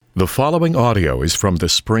The following audio is from the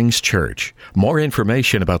Springs Church. More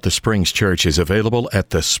information about the Springs Church is available at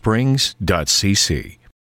thesprings.cc.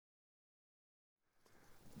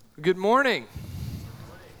 Good morning.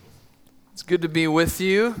 It's good to be with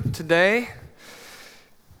you today.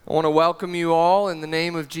 I want to welcome you all in the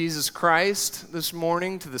name of Jesus Christ this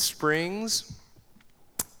morning to the Springs.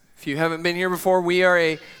 If you haven't been here before, we are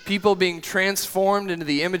a people being transformed into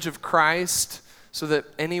the image of Christ so that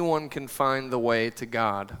anyone can find the way to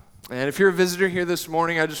God. And if you're a visitor here this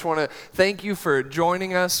morning, I just want to thank you for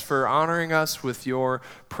joining us, for honoring us with your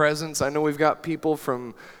presence. I know we've got people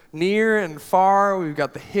from near and far. We've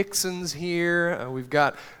got the Hicksons here. We've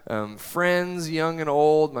got friends, young and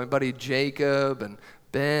old, my buddy Jacob and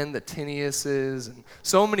Ben, the Tiniuses, and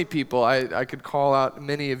so many people. I could call out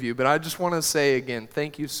many of you, but I just want to say again,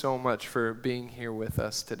 thank you so much for being here with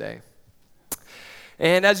us today.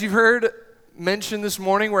 And as you've heard mentioned this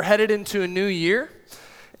morning, we're headed into a new year.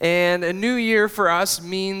 And a new year for us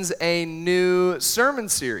means a new sermon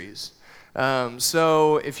series.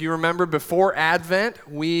 So if you remember, before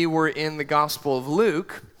Advent, we were in the Gospel of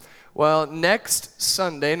Luke. Well, next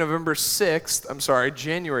Sunday, January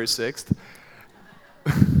 6th,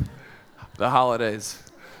 the holidays,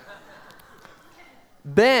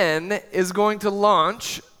 Ben is going to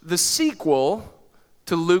launch the sequel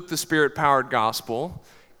to Luke, the Spirit-Powered Gospel,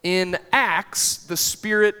 in Acts, the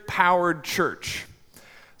Spirit-Powered Church.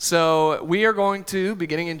 So we are going to,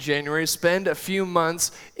 beginning in January, spend a few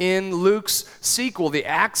months in Luke's sequel, the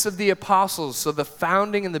Acts of the Apostles, so the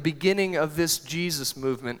founding and the beginning of this Jesus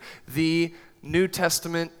movement, the New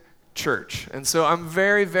Testament church. And so I'm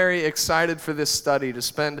very, very excited for this study, to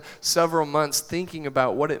spend several months thinking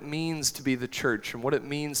about what it means to be the church and what it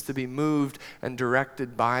means to be moved and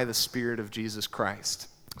directed by the Spirit of Jesus Christ.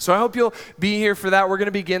 So I hope you'll be here for that. We're going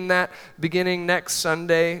to begin that beginning next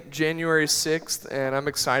Sunday, January 6th, and I'm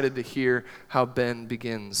excited to hear how Ben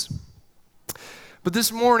begins. But this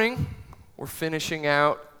morning, we're finishing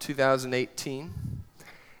out 2018,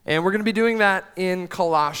 and we're going to be doing that in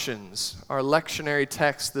Colossians. Our lectionary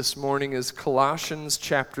text this morning is Colossians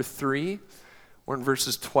chapter 3. We're in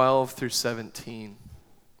verses 12 through 17.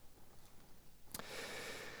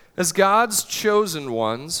 As God's chosen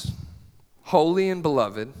ones, holy and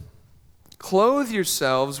beloved, clothe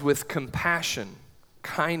yourselves with compassion,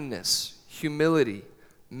 kindness, humility,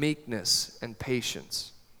 meekness, and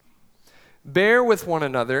patience. Bear with one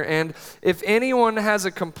another, and if anyone has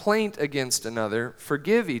a complaint against another,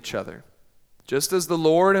 forgive each other. Just as the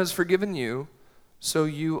Lord has forgiven you, so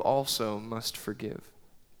you also must forgive.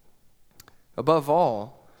 Above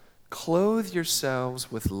all, clothe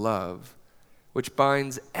yourselves with love, which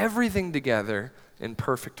binds everything together in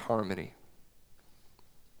perfect harmony.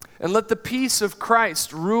 And let the peace of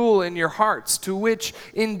Christ rule in your hearts, to which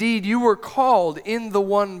indeed you were called in the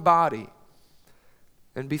one body.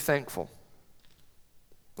 And be thankful.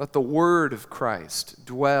 Let the word of Christ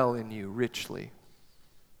dwell in you richly.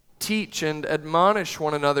 Teach and admonish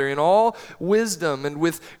one another in all wisdom, and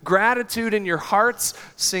with gratitude in your hearts,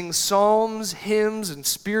 sing psalms, hymns, and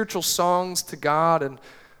spiritual songs to God. And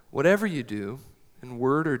whatever you do, in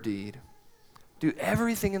word or deed, do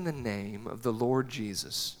everything in the name of the Lord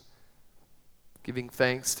Jesus, giving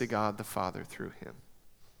thanks to God the Father through him.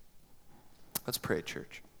 Let's pray,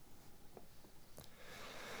 church.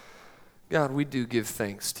 God, we do give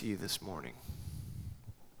thanks to you this morning.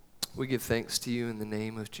 We give thanks to you in the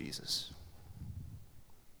name of Jesus.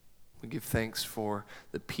 We give thanks for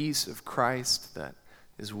the peace of Christ that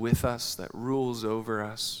is with us, that rules over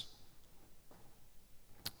us.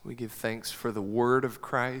 We give thanks for the word of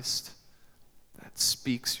Christ that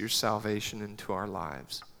speaks your salvation into our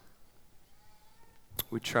lives.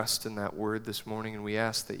 We trust in that word this morning, and we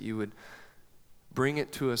ask that you would bring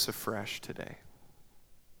it to us afresh today.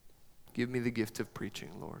 Give me the gift of preaching,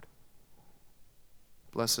 Lord.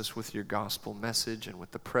 Bless us with your gospel message and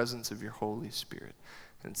with the presence of your Holy Spirit.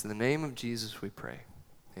 And it's in the name of Jesus we pray.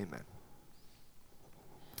 Amen.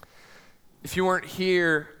 If you weren't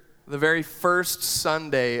here the very first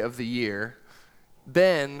Sunday of the year,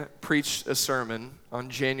 Ben preached a sermon on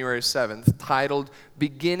January 7th titled,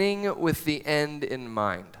 Beginning with the End in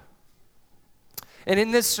Mind. And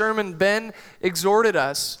in this sermon, Ben exhorted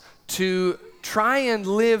us to try and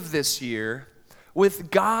live this year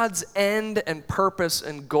with God's end and purpose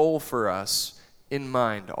and goal for us in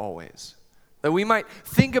mind always. That we might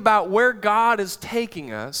think about where God is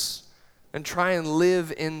taking us and try and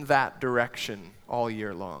live in that direction all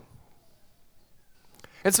year long.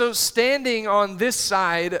 And so standing on this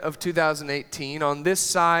side of 2018, on this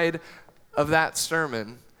side of that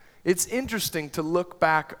sermon, it's interesting to look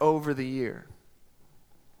back over the year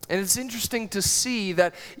And it's interesting to see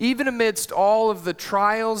that even amidst all of the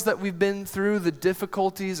trials that we've been through, the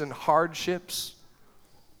difficulties and hardships,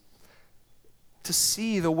 to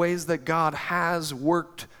see the ways that God has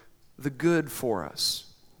worked the good for us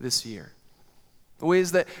this year. The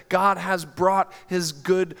ways that God has brought his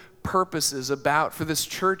good purposes about for this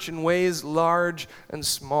church in ways large and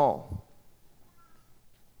small.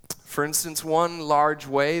 For instance, one large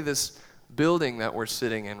way, this building that we're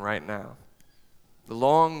sitting in right now. The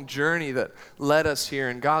long journey that led us here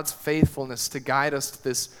and God's faithfulness to guide us to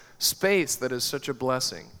this space that is such a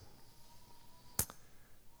blessing.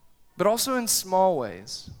 But also in small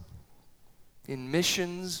ways, in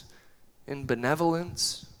missions, in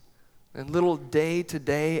benevolence, in little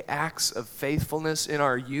day-to-day acts of faithfulness in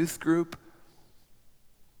our youth group,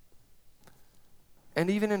 and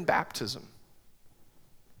even in baptism.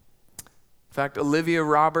 In fact, Olivia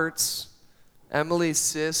Roberts, Emily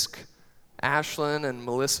Sisk, Ashlyn, and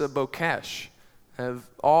Melissa Bokesh have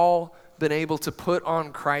all been able to put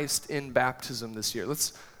on Christ in baptism this year.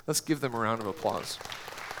 Let's give them a round of applause.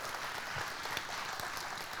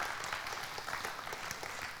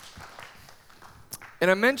 And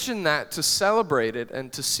I mention that to celebrate it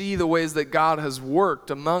and to see the ways that God has worked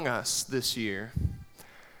among us this year.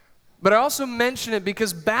 But I also mention it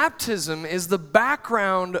because baptism is the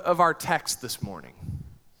background of our text this morning.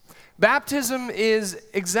 Baptism is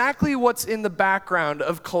exactly what's in the background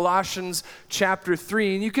of Colossians chapter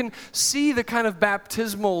 3. And you can see the kind of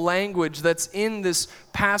baptismal language that's in this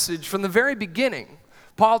passage from the very beginning.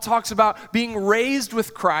 Paul talks about being raised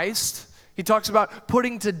with Christ. He talks about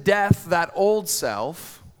putting to death that old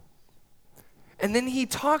self. And then he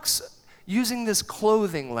talks using this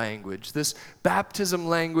clothing language, this baptism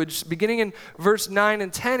language. Beginning in verse 9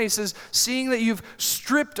 and 10, he says, seeing that you've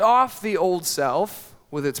stripped off the old self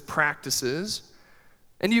with its practices,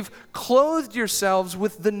 and you've clothed yourselves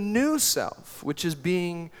with the new self, which is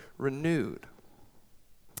being renewed.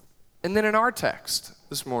 And then in our text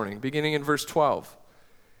this morning, beginning in verse 12,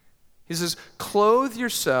 he says, clothe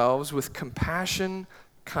yourselves with compassion,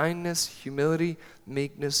 kindness, humility,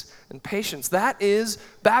 meekness, and patience. That is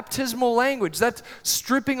baptismal language. That's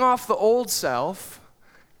stripping off the old self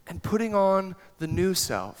and putting on the new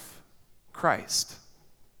self, Christ.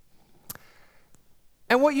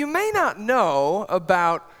 And what you may not know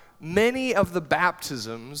about many of the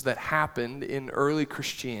baptisms that happened in early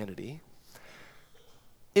Christianity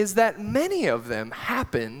is that many of them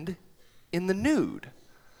happened in the nude.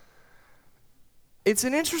 It's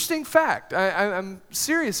an interesting fact. I'm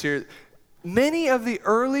serious here. Many of the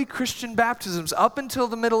early Christian baptisms, up until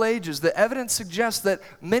the Middle Ages, the evidence suggests that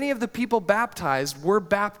many of the people baptized were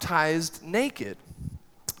baptized naked.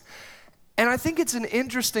 And I think it's an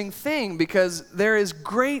interesting thing because there is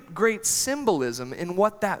great, great symbolism in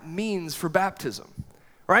what that means for baptism,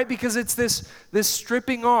 right? Because it's this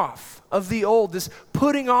stripping off of the old, this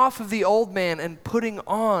putting off of the old man and putting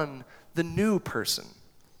on the new person.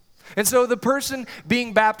 And so the person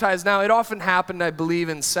being baptized, now it often happened, I believe,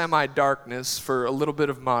 in semi-darkness for a little bit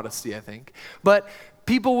of modesty, I think. But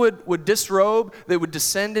people would disrobe, they would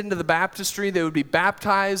descend into the baptistry, they would be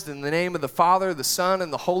baptized in the name of the Father, the Son,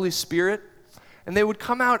 and the Holy Spirit. And they would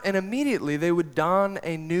come out and immediately they would don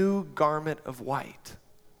a new garment of white.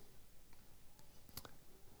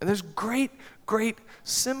 And there's great, great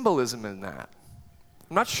symbolism in that.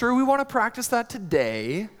 I'm not sure we want to practice that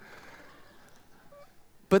today,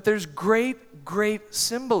 but there's great, great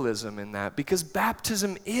symbolism in that because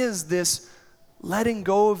baptism is this letting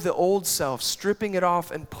go of the old self, stripping it off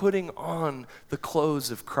and putting on the clothes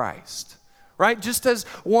of Christ. Right? Just as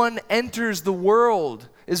one enters the world,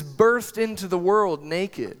 is birthed into the world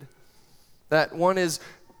naked, that one is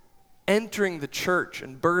entering the church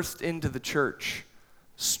and birthed into the church,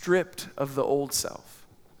 stripped of the old self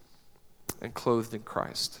and clothed in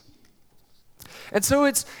Christ. And so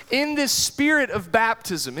it's in this spirit of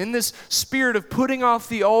baptism, in this spirit of putting off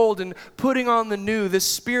the old and putting on the new, this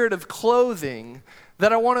spirit of clothing,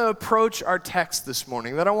 that I want to approach our text this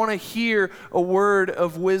morning, that I want to hear a word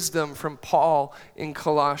of wisdom from Paul in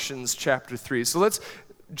Colossians chapter 3. So let's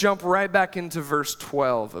jump right back into verse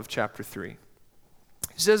 12 of chapter 3.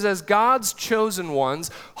 He says, as God's chosen ones,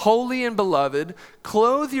 holy and beloved,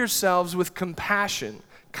 clothe yourselves with compassion,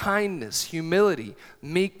 kindness, humility,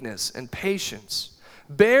 meekness, and patience.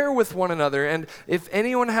 Bear with one another, and if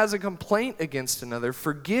anyone has a complaint against another,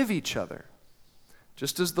 forgive each other.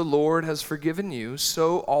 Just as the Lord has forgiven you,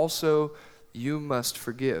 so also you must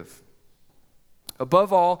forgive.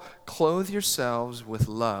 Above all, clothe yourselves with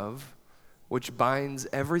love, which binds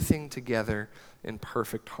everything together in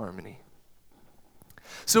perfect harmony.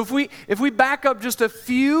 So if we back up just a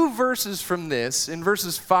few verses from this, in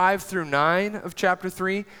verses 5 through 9 of chapter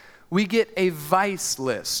 3, we get a vice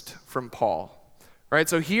list from Paul. Right?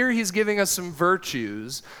 So here he's giving us some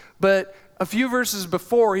virtues, but a few verses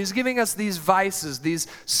before, he's giving us these vices, these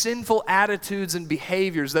sinful attitudes and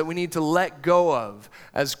behaviors that we need to let go of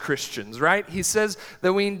as Christians, right? He says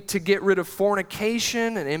that we need to get rid of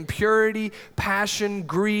fornication and impurity, passion,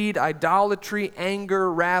 greed, idolatry,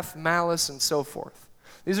 anger, wrath, malice, and so forth.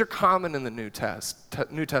 These are common in the New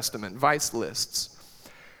Testament, vice lists.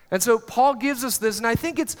 And so Paul gives us this, and I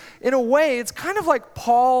think it's, in a way, it's kind of like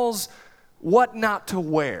Paul's what not to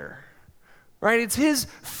wear. Right? It's his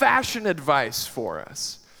fashion advice for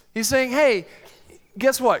us. He's saying, hey,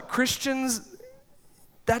 guess what? Christians,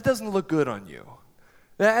 that doesn't look good on you.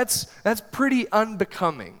 That's pretty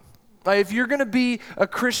unbecoming. Like, if you're going to be a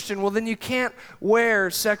Christian, well, then you can't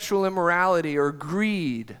wear sexual immorality or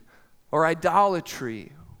greed or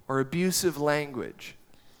idolatry or abusive language.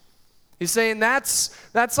 He's saying that's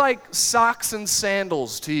like socks and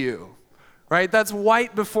sandals to you. Right? That's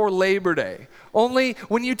white before Labor Day. Only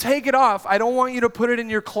when you take it off, I don't want you to put it in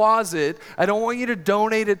your closet. I don't want you to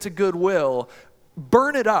donate it to Goodwill.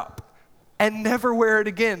 Burn it up and never wear it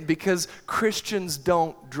again, because Christians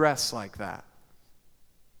don't dress like that.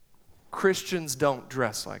 Christians don't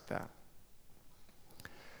dress like that.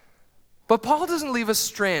 But Paul doesn't leave us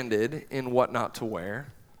stranded in what not to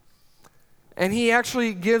wear. And he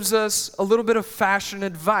actually gives us a little bit of fashion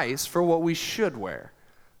advice for what we should wear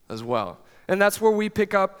as well. And that's where we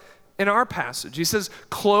pick up in our passage. He says,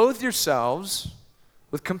 clothe yourselves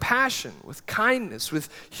with compassion, with kindness, with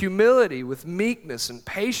humility, with meekness and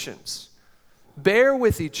patience. Bear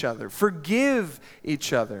with each other, forgive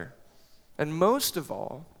each other. And most of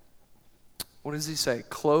all, what does he say?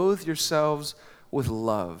 Clothe yourselves with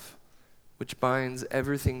love, which binds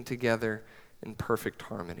everything together in perfect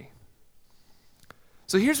harmony.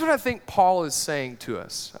 So here's what I think Paul is saying to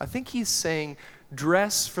us. I think he's saying,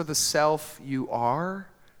 dress for the self you are,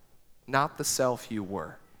 not the self you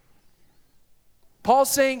were.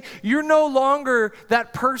 Paul's saying you're no longer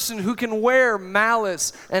that person who can wear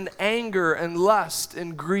malice and anger and lust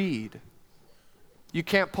and greed. You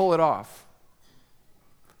can't pull it off.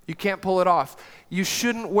 You can't pull it off. You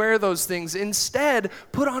shouldn't wear those things. Instead,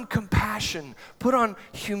 put on compassion, put on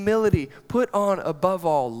humility, put on, above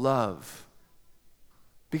all, love.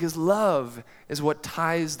 Because love is what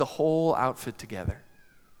ties the whole outfit together.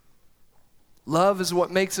 Love is what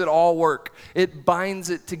makes it all work. It binds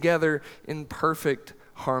it together in perfect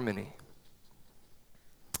harmony.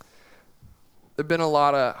 There have been a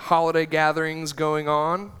lot of holiday gatherings going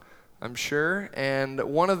on, I'm sure, and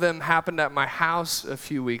one of them happened at my house a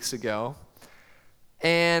few weeks ago.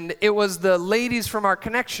 And it was the ladies from our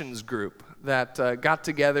Connections group that got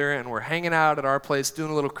together and were hanging out at our place doing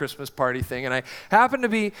a little Christmas party thing. And I happened to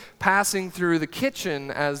be passing through the kitchen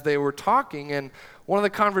as they were talking, and one of the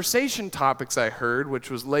conversation topics I heard, which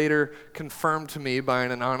was later confirmed to me by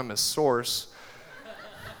an anonymous source,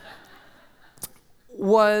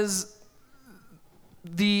 was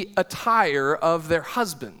the attire of their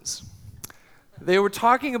husbands. They were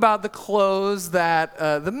talking about the clothes that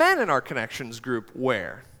the men in our Connections group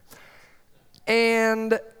wear.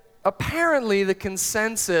 And apparently the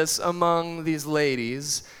consensus among these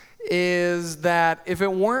ladies is that if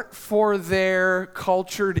it weren't for their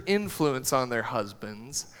cultured influence on their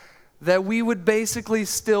husbands, that we would basically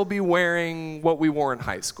still be wearing what we wore in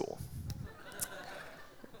high school.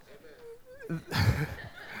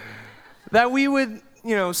 That we would,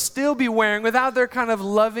 still be wearing, without their kind of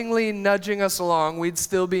lovingly nudging us along, we'd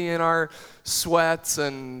still be in our sweats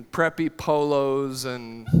and preppy polos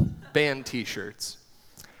and band t-shirts.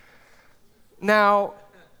 Now,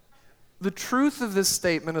 the truth of this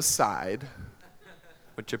statement aside,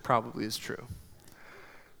 which it probably is true,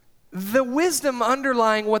 the wisdom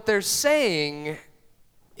underlying what they're saying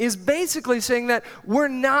is basically saying that we're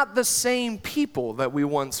not the same people that we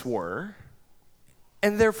once were,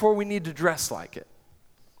 and therefore we need to dress like it.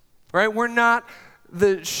 Right? We're not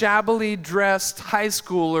the shabbily dressed high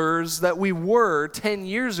schoolers that we were 10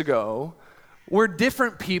 years ago. We're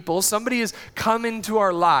different people. Somebody has come into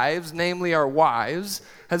our lives, namely our wives,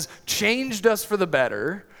 has changed us for the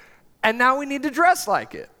better, and now we need to dress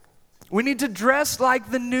like it. We need to dress like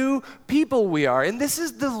the new people we are. And this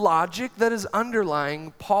is the logic that is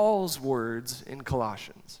underlying Paul's words in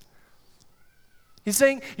Colossians. He's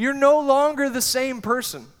saying, you're no longer the same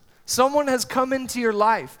person. Someone has come into your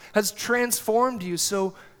life, has transformed you,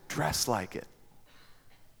 so dress like it.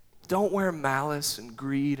 Don't wear malice and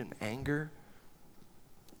greed and anger.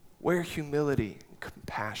 Wear humility and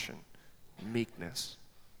compassion and meekness.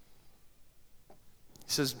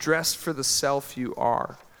 He says, dress for the self you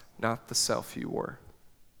are, not the self you were.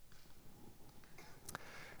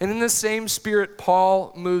 And in the same spirit,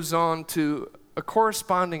 Paul moves on to a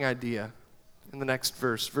corresponding idea in the next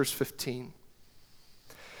verse, verse 15.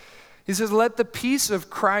 He says, let the peace of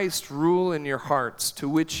Christ rule in your hearts, to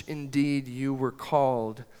which indeed you were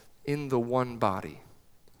called in the one body,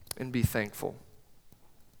 and be thankful.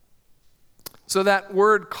 So that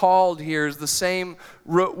word called here is the same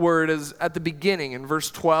root word as at the beginning in verse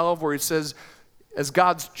 12, where he says, as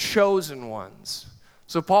God's chosen ones.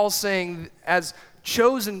 So Paul's saying, as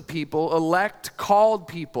chosen people, elect, called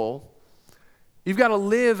people, you've got to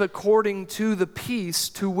live according to the peace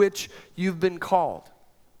to which you've been called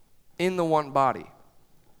in the one body.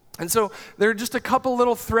 And so there are just a couple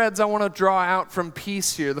little threads I want to draw out from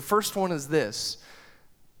peace here. The first one is this.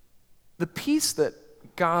 The peace that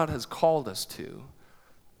God has called us to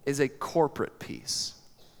is a corporate peace.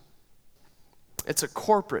 It's a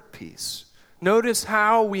corporate peace. Notice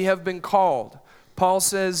how we have been called. Paul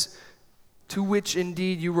says, to which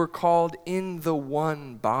indeed you were called in the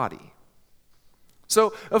one body.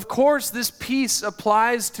 So, of course, this peace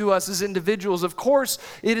applies to us as individuals. Of course,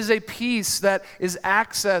 it is a peace that is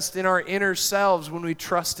accessed in our inner selves when we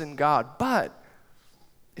trust in God. But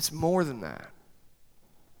it's more than that,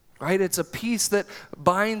 right? It's a peace that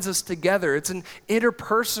binds us together. It's an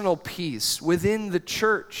interpersonal peace within the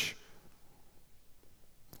church.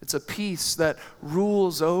 It's a peace that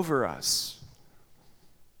rules over us.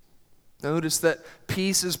 Notice that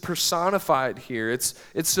peace is personified here. It's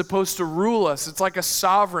supposed to rule us. It's like a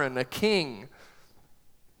sovereign, a king,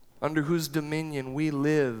 under whose dominion we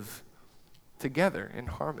live together in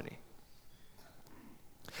harmony.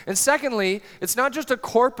 And secondly, it's not just a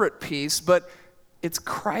corporate peace, but it's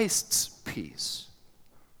Christ's peace.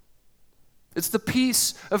 It's the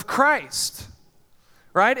peace of Christ.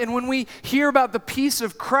 Right? And when we hear about the peace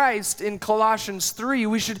of Christ in Colossians 3,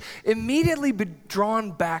 we should immediately be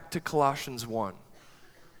drawn back to Colossians 1.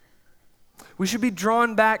 We should be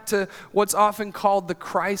drawn back to what's often called the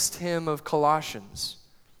Christ hymn of Colossians.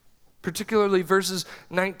 Particularly verses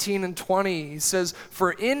 19 and 20. He says,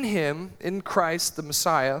 for in him, in Christ, the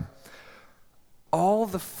Messiah, all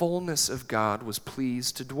the fullness of God was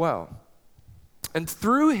pleased to dwell. And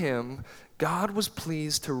through him, God was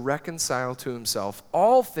pleased to reconcile to himself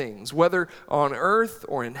all things, whether on earth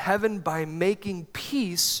or in heaven, by making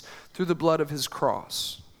peace through the blood of his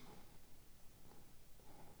cross.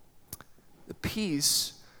 The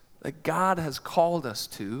peace that God has called us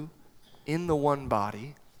to in the one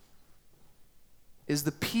body is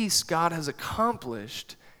the peace God has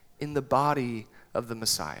accomplished in the body of the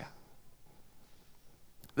Messiah.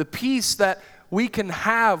 The peace that we can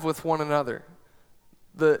have with one another.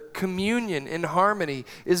 The communion in harmony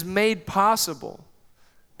is made possible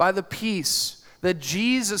by the peace that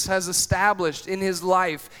Jesus has established in his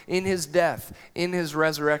life, in his death, in his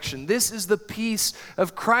resurrection. This is the peace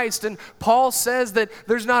of Christ. And Paul says that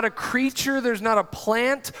there's not a creature, there's not a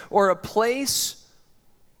plant or a place,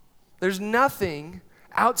 there's nothing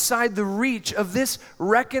outside the reach of this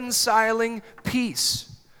reconciling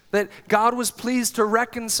peace. That God was pleased to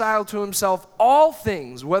reconcile to himself all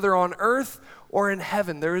things, whether on earth or in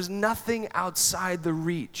heaven. There is nothing outside the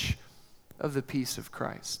reach of the peace of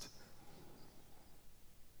Christ.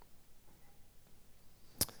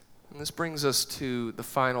 And this brings us to the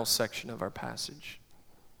final section of our passage,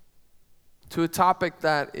 to a topic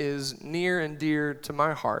that is near and dear to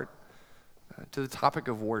my heart, to the topic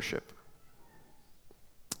of worship.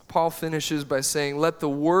 Paul finishes by saying, let the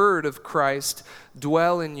word of Christ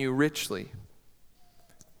dwell in you richly.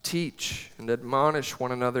 Teach and admonish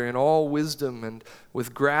one another in all wisdom, and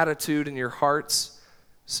with gratitude in your hearts,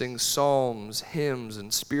 sing psalms, hymns,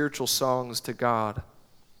 and spiritual songs to God.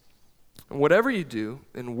 And whatever you do,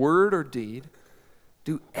 in word or deed,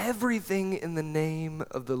 do everything in the name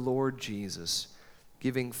of the Lord Jesus,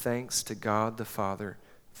 giving thanks to God the Father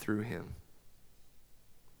through him.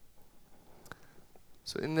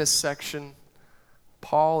 So in this section,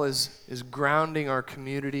 Paul is grounding our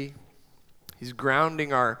community. He's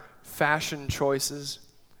grounding our fashion choices.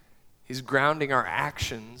 He's grounding our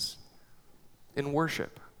actions in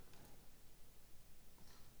worship.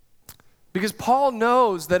 Because Paul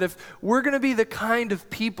knows that if we're going to be the kind of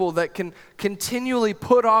people that can continually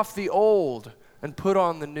put off the old and put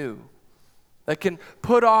on the new, that can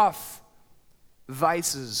put off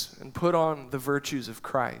vices and put on the virtues of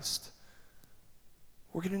Christ,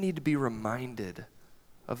 we're going to need to be reminded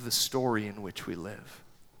of the story in which we live.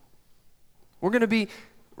 We're going to be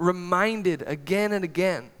reminded again and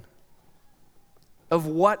again of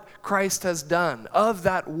what Christ has done, of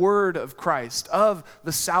that word of Christ, of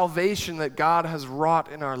the salvation that God has wrought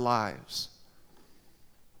in our lives.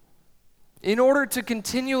 In order to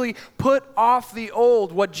continually put off the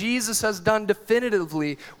old, what Jesus has done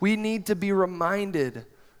definitively, we need to be reminded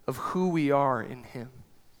of who we are in Him,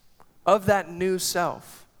 of that new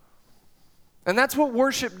self. And that's what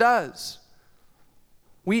worship does.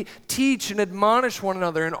 We teach and admonish one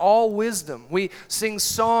another in all wisdom. We sing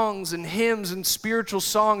songs and hymns and spiritual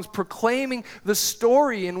songs proclaiming the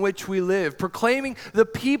story in which we live, proclaiming the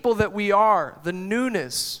people that we are, the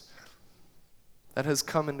newness that has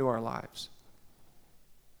come into our lives.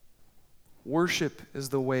 Worship is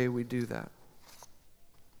the way we do that.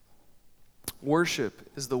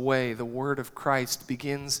 Worship is the way the word of Christ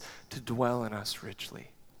begins to dwell in us richly.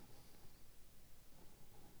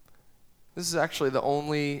 This is actually the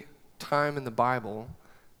only time in the Bible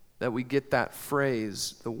that we get that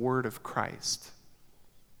phrase, the word of Christ.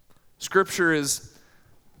 Scripture is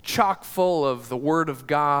chock full of the word of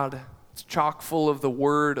God. It's chock full of the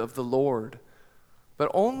word of the Lord. But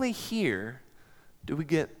only here do we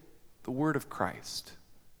get the word of Christ,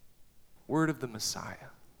 word of the Messiah.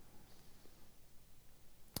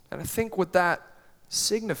 And I think what that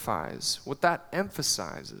signifies, what that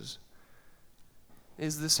emphasizes,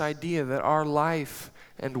 is this idea that our life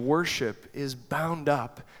and worship is bound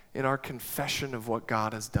up in our confession of what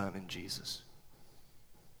God has done in Jesus.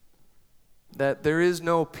 That there is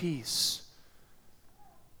no peace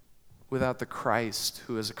without the Christ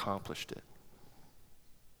who has accomplished it.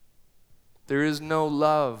 There is no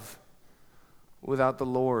love without the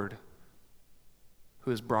Lord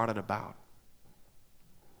who has brought it about.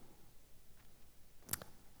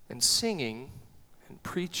 And singing and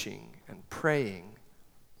preaching and praying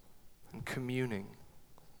and communing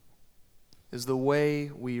is the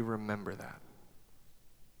way we remember that.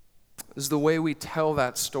 Is the way we tell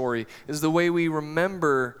that story. Is the way we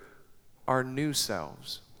remember our new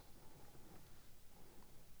selves.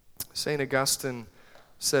 St. Augustine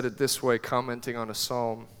said it this way, commenting on a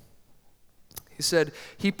psalm. He said,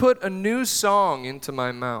 "He put a new song into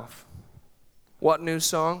my mouth." What new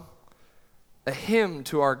song? A hymn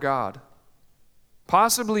to our God.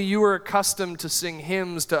 Possibly you were accustomed to sing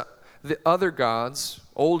hymns to the other gods,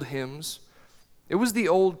 old hymns. It was the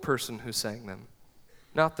old person who sang them,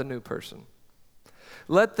 not the new person.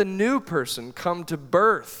 Let the new person come to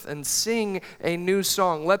birth and sing a new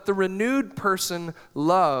song. Let the renewed person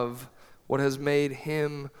love what has made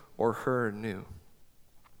him or her new.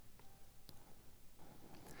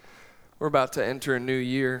 We're about to enter a new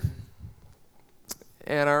year.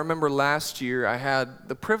 And I remember last year I had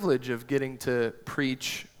the privilege of getting to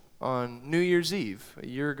preach on New Year's Eve, a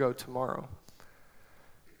year ago tomorrow.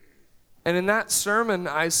 And in that sermon,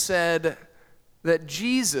 I said that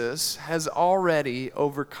Jesus has already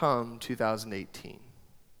overcome 2018.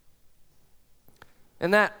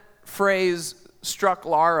 And that phrase struck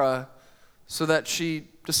Lara so that she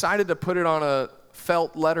decided to put it on a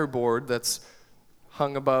felt letterboard that's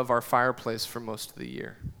hung above our fireplace for most of the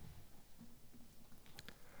year.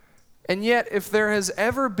 And yet, if there has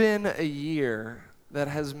ever been a year that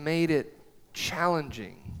has made it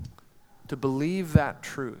challenging to believe that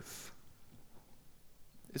truth,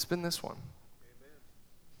 it's been this one. Amen.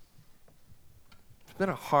 It's been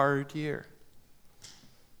a hard year.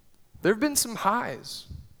 There have been some highs,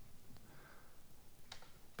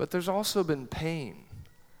 but there's also been pain,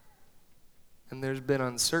 and there's been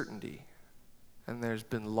uncertainty, and there's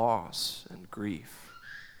been loss and grief.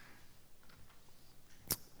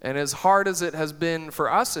 And as hard as it has been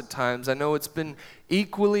for us at times, I know it's been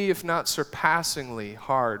equally, if not surpassingly,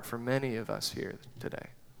 hard for many of us here today.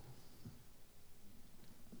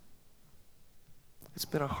 It's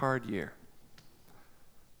been a hard year.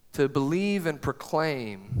 To believe and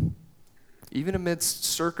proclaim, even amidst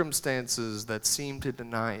circumstances that seem to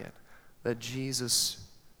deny it, that Jesus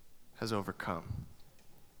has overcome.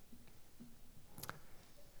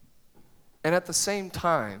 And at the same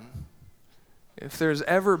time, if there's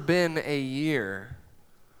ever been a year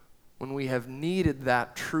when we have needed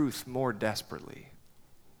that truth more desperately,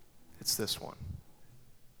 it's this one.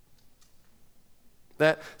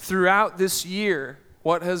 That throughout this year,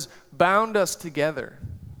 what has bound us together,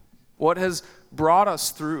 what has brought us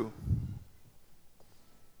through,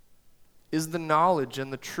 is the knowledge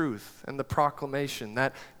and the truth and the proclamation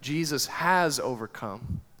that Jesus has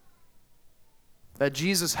overcome, that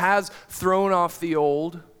Jesus has thrown off the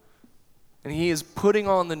old, and He is putting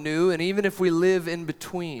on the new, and even if we live in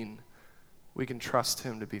between, we can trust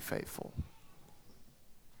Him to be faithful.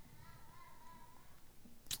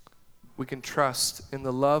 We can trust in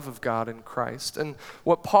the love of God in Christ. And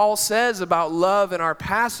what Paul says about love in our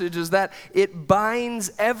passage is that it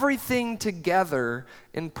binds everything together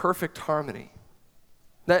in perfect harmony.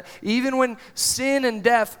 That even when sin and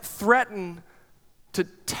death threaten to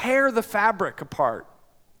tear the fabric apart,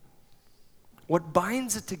 what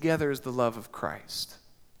binds it together is the love of Christ.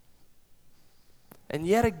 And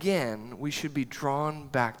yet again, we should be drawn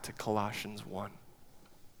back to Colossians 1.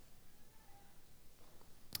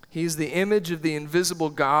 He's the image of the invisible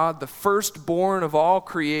God, the firstborn of all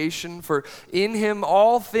creation. For in him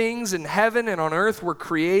all things in heaven and on earth were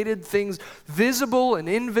created, things visible and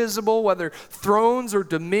invisible, whether thrones or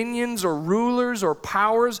dominions or rulers or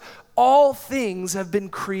powers. All things have been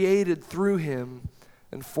created through him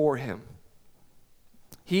and for him.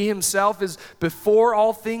 He himself is before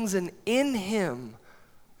all things, and in him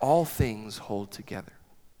all things hold together.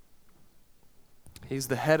 He's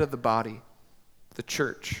the head of the body, the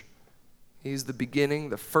church. He's the beginning,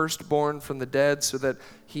 the firstborn from the dead, so that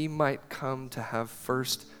he might come to have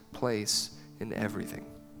first place in everything.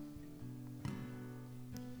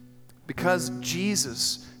 Because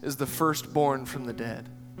Jesus is the firstborn from the dead,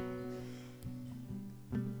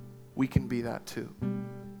 we can be that too.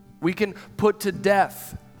 We can put to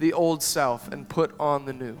death the old self and put on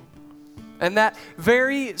the new. And that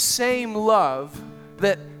very same love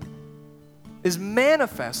that is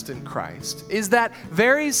manifest in Christ is that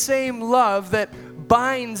very same love that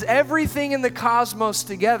binds everything in the cosmos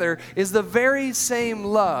together, is the very same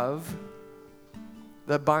love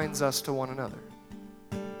that binds us to one another.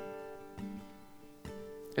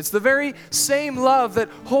 It's the very same love that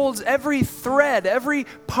holds every thread, every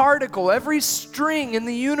particle, every string in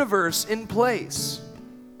the universe in place.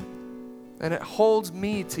 And it holds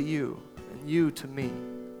me to you, and you to me,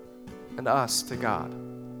 and us to God.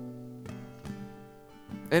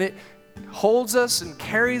 And it holds us and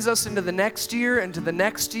carries us into the next year, and to the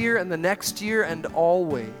next year, and the next year, and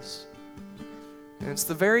always. And it's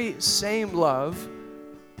the very same love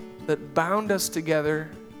that bound us together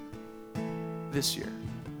this year.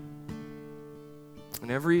 And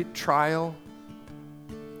every trial,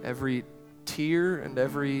 every tear, and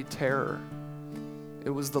every terror, it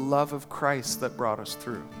was the love of Christ that brought us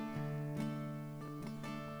through.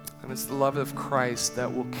 And it's the love of Christ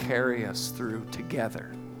that will carry us through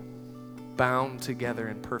together, bound together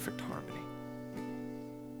in perfect harmony.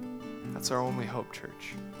 That's our only hope,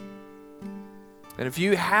 church. And if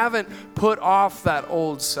you haven't put off that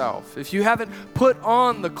old self, if you haven't put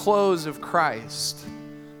on the clothes of Christ,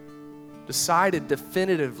 decided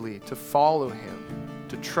definitively to follow him,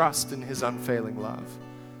 to trust in his unfailing love,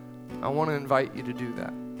 I want to invite you to do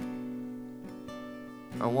that.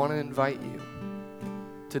 I want to invite you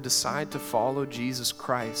to decide to follow Jesus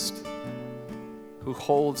Christ, who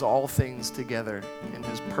holds all things together in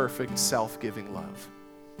his perfect self-giving love.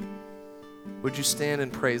 Would you stand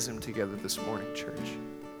and praise him together this morning, church?